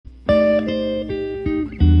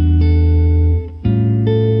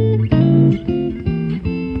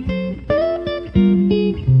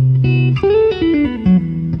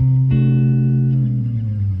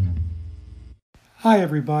Hi,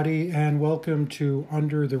 everybody, and welcome to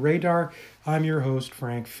Under the Radar. I'm your host,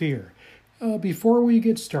 Frank Fear. Before we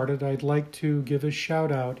get started, I'd like to give a shout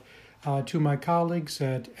out to my colleagues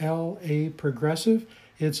at LA Progressive.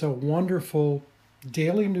 It's a wonderful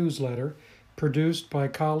daily newsletter produced by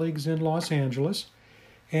colleagues in Los Angeles.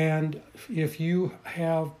 And if you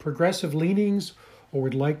have progressive leanings or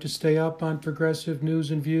would like to stay up on progressive news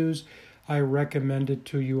and views, I recommend it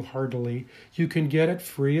to you heartily. You can get it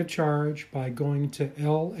free of charge by going to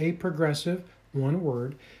LA Progressive, one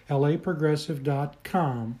word,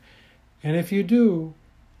 laprogressive.com. And if you do,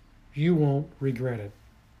 you won't regret it.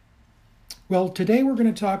 Well, today we're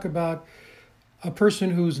going to talk about a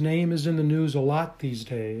person whose name is in the news a lot these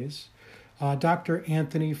days, Dr.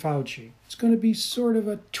 Anthony Fauci. It's going to be sort of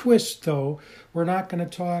a twist, though. We're not going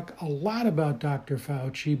to talk a lot about Dr.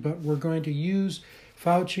 Fauci, but we're going to use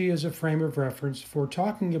Fauci as a frame of reference for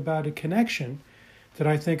talking about a connection that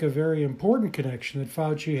I think a very important connection that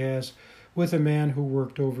Fauci has with a man who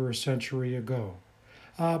worked over a century ago.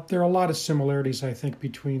 There are a lot of similarities, I think,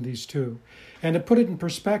 between these two. And to put it in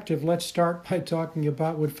perspective, let's start by talking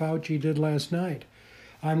about what Fauci did last night.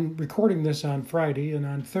 I'm recording this on Friday, and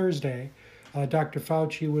on Thursday, Dr.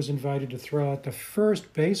 Fauci was invited to throw out the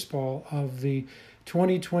first baseball of the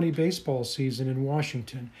 2020 baseball season in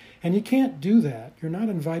Washington. And you can't do that. You're not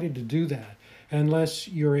invited to do that unless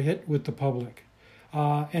you're a hit with the public.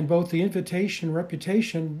 And both the invitation and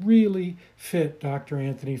reputation really fit Dr.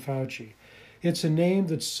 Anthony Fauci. It's a name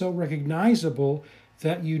that's so recognizable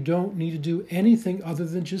that you don't need to do anything other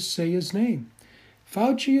than just say his name.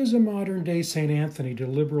 Fauci is a modern-day St. Anthony to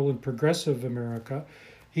liberal and progressive America.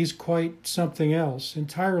 He's quite something else,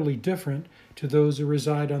 entirely different to those who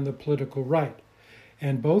reside on the political right.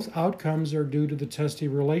 And both outcomes are due to the testy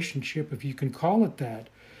relationship, if you can call it that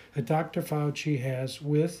Dr. Fauci has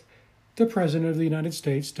with the President of the United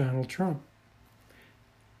States, Donald Trump.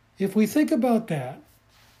 If we think about that,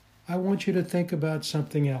 I want you to think about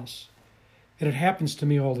something else. And it happens to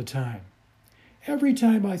me all the time. Every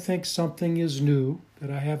time I think something is new, that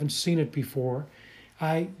I haven't seen it before,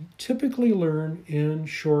 I typically learn in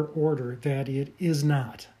short order that it is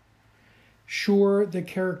not. Sure, the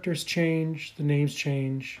characters change, the names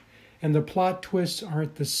change, and the plot twists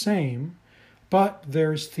aren't the same, but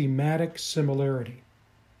there's thematic similarity.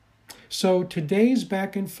 So today's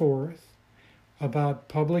back and forth about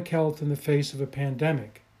public health in the face of a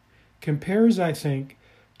pandemic compares, I think,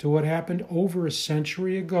 to what happened over a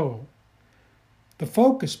century ago. The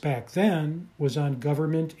focus back then was on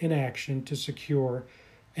government inaction to secure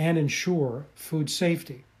and ensure food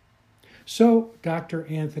safety. So, Dr.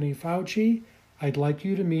 Anthony Fauci, I'd like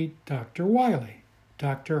you to meet Dr. Wiley,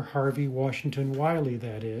 Dr. Harvey Washington Wiley,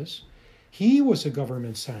 that is. He was a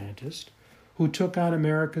government scientist who took on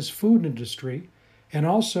America's food industry and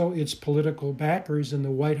also its political backers in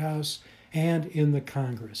the White House and in the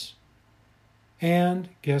Congress. And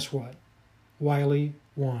guess what? Wiley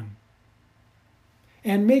won.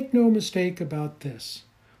 And make no mistake about this.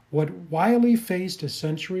 What Wiley faced a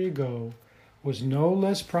century ago was no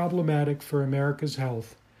less problematic for America's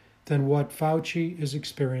health than what Fauci is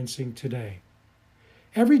experiencing today.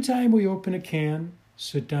 Every time we open a can,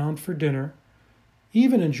 sit down for dinner,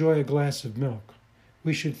 even enjoy a glass of milk,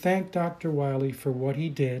 we should thank Dr. Wiley for what he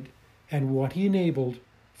did and what he enabled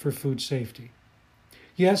for food safety.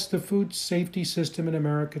 Yes, the food safety system in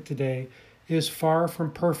America today is far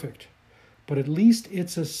from perfect, but at least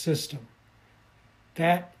it's a system.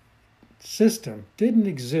 That system didn't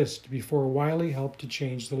exist before Wiley helped to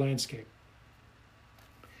change the landscape.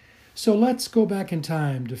 So let's go back in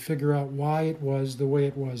time to figure out why it was the way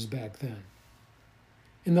it was back then.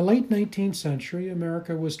 In the late 19th century,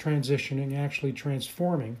 America was transitioning, actually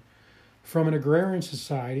transforming, from an agrarian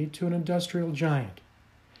society to an industrial giant.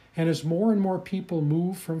 And as more and more people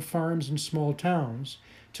moved from farms and small towns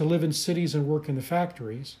to live in cities and work in the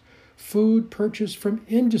factories, food purchased from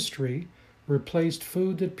industry replaced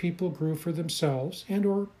food that people grew for themselves and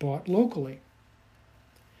or bought locally.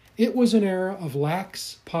 It was an era of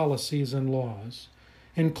lax policies and laws,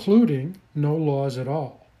 including no laws at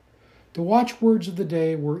all. The watchwords of the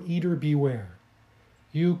day were eat or beware.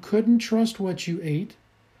 You couldn't trust what you ate,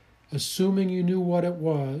 assuming you knew what it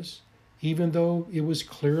was, even though it was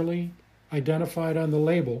clearly identified on the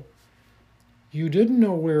label. You didn't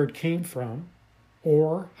know where it came from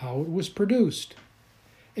or how it was produced.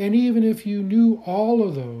 And even if you knew all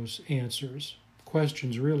of those answers,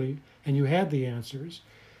 questions really, and you had the answers,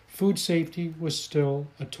 food safety was still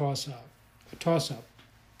a toss-up.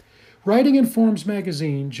 Writing in Forbes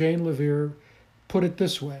magazine, Jane Levere put it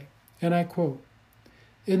this way, and I quote,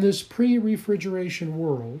 "In this pre-refrigeration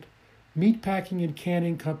world, meatpacking and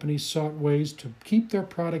canning companies sought ways to keep their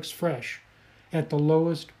products fresh at the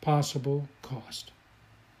lowest possible cost.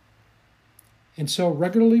 And so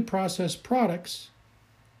regularly processed products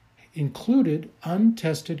included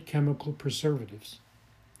untested chemical preservatives.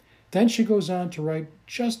 Then she goes on to write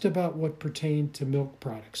just about what pertained to milk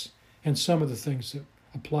products and some of the things that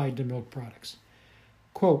applied to milk products.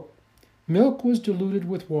 Quote, milk was diluted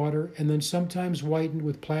with water and then sometimes whitened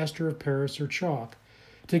with plaster of Paris or chalk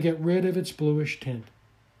to get rid of its bluish tint.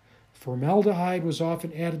 Formaldehyde was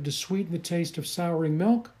often added to sweeten the taste of souring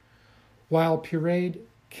milk, while pureed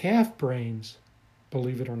calf brains,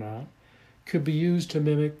 believe it or not, could be used to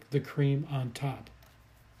mimic the cream on top.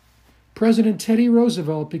 President Teddy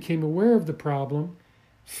Roosevelt became aware of the problem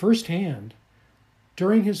firsthand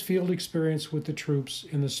during his field experience with the troops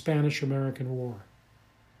in the Spanish-American War.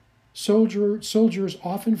 Soldiers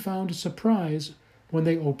often found a surprise when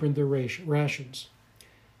they opened their rations.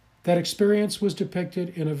 That experience was depicted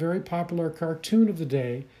in a very popular cartoon of the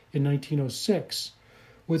day in 1906,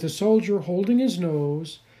 with a soldier holding his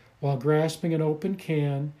nose while grasping an open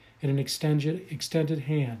can in an extended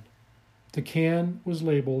hand. The can was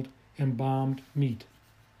labeled embalmed meat.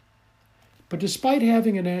 But despite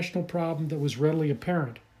having a national problem that was readily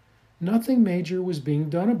apparent, nothing major was being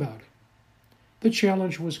done about it. The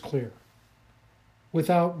challenge was clear.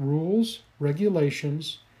 Without rules,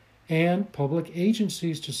 regulations, and public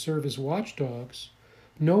agencies to serve as watchdogs,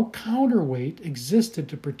 no counterweight existed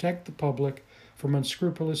to protect the public from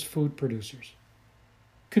unscrupulous food producers.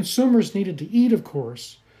 Consumers needed to eat, of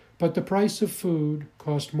course, but the price of food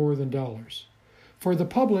cost more than dollars. For the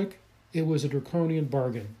public, it was a draconian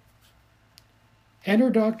bargain. Enter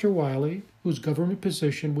Dr. Wiley, whose government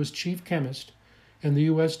position was chief chemist in the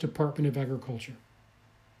U.S. Department of Agriculture.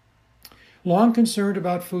 Long concerned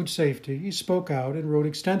about food safety, he spoke out and wrote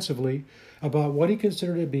extensively about what he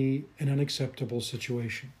considered to be an unacceptable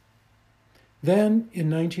situation. Then, in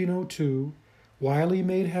 1902, Wiley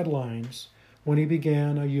made headlines when he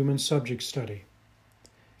began a human subject study.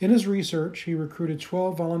 In his research, he recruited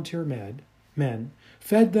 12 volunteer men,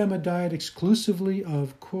 fed them a diet exclusively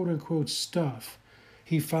of quote-unquote stuff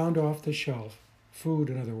he found off the shelf, food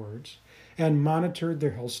in other words, and monitored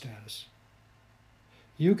their health status.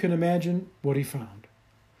 You can imagine what he found.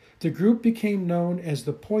 The group became known as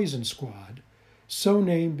the Poison Squad, so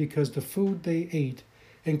named because the food they ate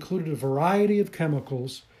included a variety of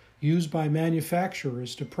chemicals used by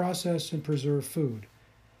manufacturers to process and preserve food.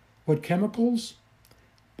 What chemicals?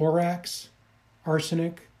 Borax,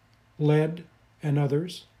 arsenic, lead, and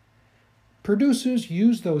others. Producers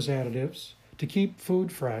use those additives to keep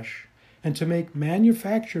food fresh and to make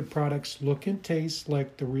manufactured products look and taste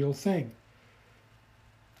like the real thing,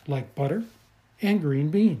 like butter and green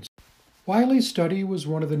beans. Wiley's study was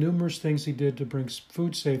one of the numerous things he did to bring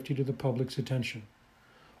food safety to the public's attention.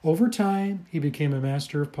 Over time, he became a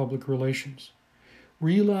master of public relations,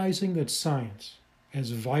 realizing that science,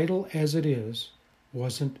 as vital as it is,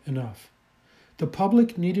 wasn't enough. The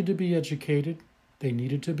public needed to be educated, they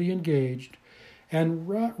needed to be engaged, and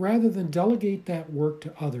rather than delegate that work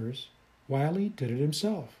to others, Wiley did it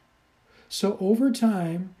himself. So over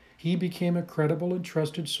time, he became a credible and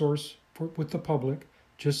trusted source with the public,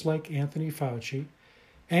 just like Anthony Fauci.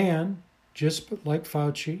 And, just like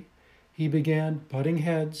Fauci, he began butting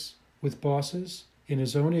heads with bosses in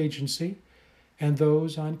his own agency and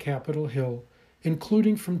those on Capitol Hill,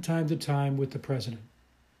 including from time to time with the president.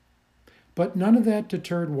 But none of that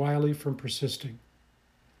deterred Wiley from persisting.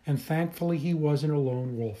 And thankfully, he wasn't a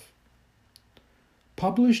lone wolf.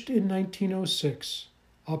 Published in 1906,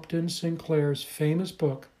 Upton Sinclair's famous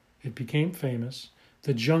book, it became famous,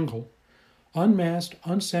 The Jungle, unmasked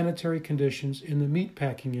unsanitary conditions in the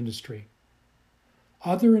meatpacking industry.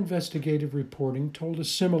 Other investigative reporting told a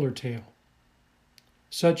similar tale,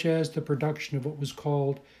 such as the production of what was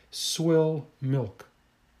called swill milk.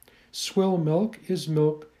 Swill milk is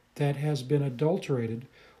milk that has been adulterated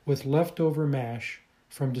with leftover mash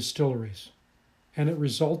from distilleries, and it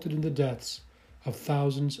resulted in the deaths of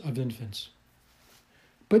thousands of infants.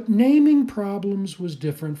 But naming problems was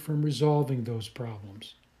different from resolving those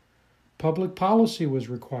problems. Public policy was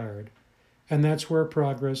required, and that's where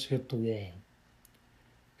progress hit the wall.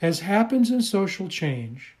 As happens in social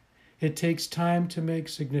change, it takes time to make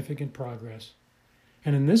significant progress.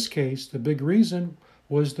 And in this case, the big reason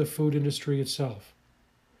was the food industry itself.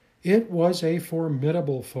 It was a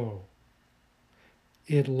formidable foe.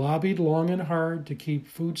 It lobbied long and hard to keep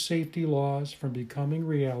food safety laws from becoming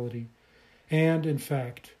reality, and in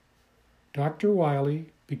fact, Dr. Wiley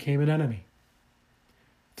became an enemy.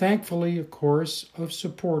 Thankfully, a chorus of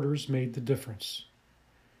supporters made the difference,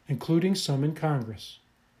 including some in Congress.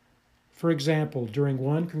 For example, during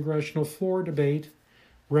one congressional floor debate,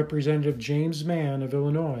 Representative James Mann of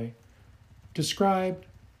Illinois described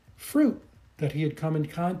fruit that he had come in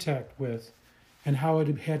contact with and how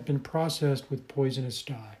it had been processed with poisonous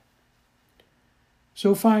dye.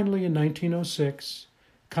 So finally, in 1906,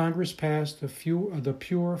 Congress passed the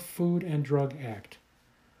Pure Food and Drug Act.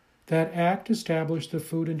 That act established the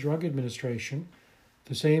Food and Drug Administration,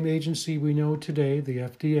 the same agency we know today, the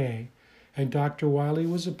FDA, and Dr. Wiley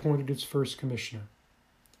was appointed its first commissioner.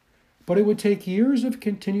 But it would take years of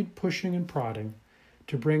continued pushing and prodding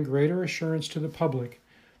to bring greater assurance to the public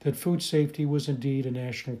that food safety was indeed a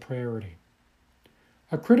national priority.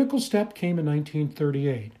 A critical step came in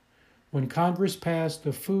 1938 when Congress passed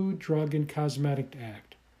the Food, Drug, and Cosmetic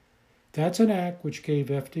Act. That's an act which gave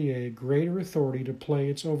FDA greater authority to play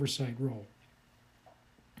its oversight role.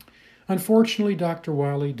 Unfortunately, Dr.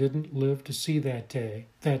 Wiley didn't live to see that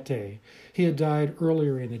day. He had died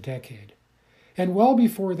earlier in the decade. And well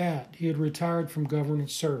before that, he had retired from government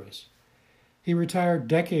service. He retired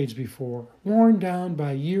decades before, worn down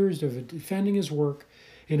by years of defending his work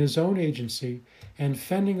in his own agency and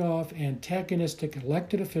fending off antagonistic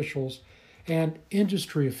elected officials and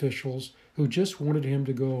industry officials who just wanted him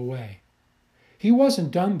to go away. He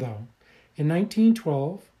wasn't done, though. In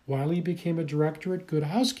 1912, Wiley became a director at Good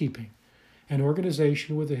Housekeeping, an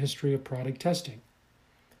organization with a history of product testing.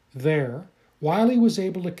 There, Wiley was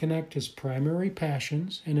able to connect his primary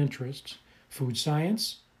passions and interests, food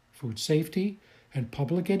science, food safety, and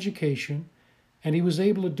public education, and he was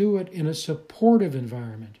able to do it in a supportive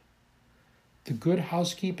environment. The Good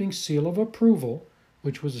Housekeeping Seal of Approval,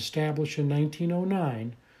 which was established in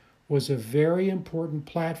 1909, was a very important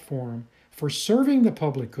platform for serving the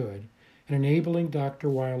public good and enabling Dr.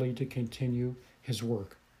 Wiley to continue his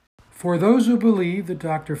work. For those who believe that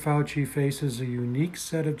Dr. Fauci faces a unique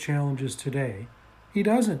set of challenges today, he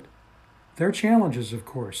doesn't. They're challenges, of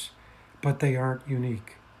course, but they aren't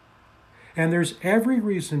unique. And there's every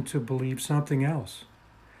reason to believe something else.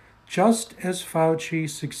 Just as Fauci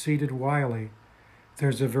succeeded Wiley,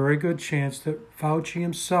 there's a very good chance that Fauci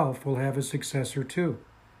himself will have a successor too.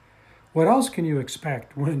 What else can you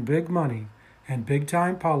expect when big money and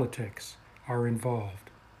big-time politics are involved?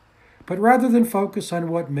 But rather than focus on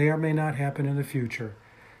what may or may not happen in the future,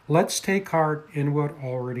 let's take heart in what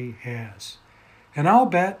already has. And I'll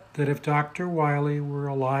bet that if Dr. Wiley were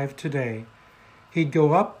alive today, he'd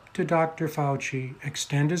go up to Dr. Fauci,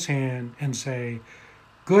 extend his hand, and say,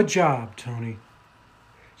 "Good job, Tony."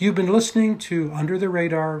 You've been listening to Under the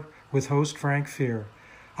Radar with host Frank Fear.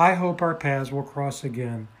 I hope our paths will cross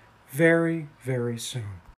again very, very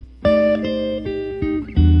soon.